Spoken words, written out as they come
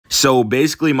So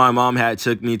basically my mom had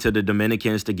took me to the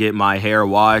Dominicans to get my hair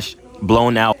washed,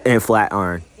 blown out, and flat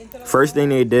ironed. First thing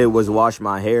they did was wash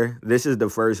my hair. This is the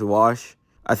first wash.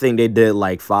 I think they did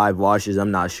like 5 washes,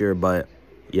 I'm not sure, but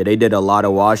yeah, they did a lot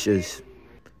of washes.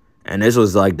 And this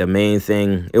was like the main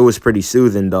thing. It was pretty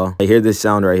soothing though. I hear this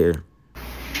sound right here.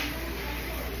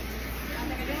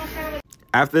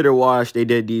 After the wash, they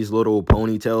did these little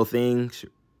ponytail things,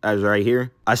 as right here.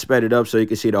 I sped it up so you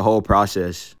can see the whole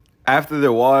process. After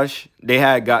the wash, they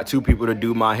had got 2 people to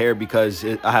do my hair because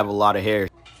I have a lot of hair.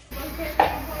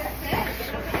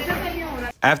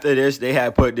 After this, they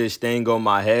had put this thing on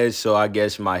my head so I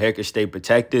guess my hair could stay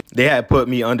protected. They had put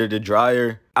me under the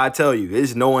dryer. I tell you,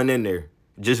 there's no one in there,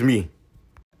 just me.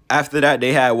 After that,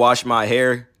 they had washed my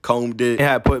hair, combed it, and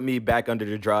had put me back under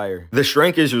the dryer. The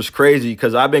shrinkage was crazy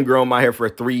because I've been growing my hair for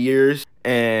 3 years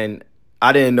and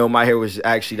I didn't know my hair was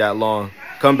actually that long.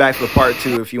 Come back for part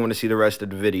 2 if you want to see the rest of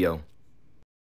the video.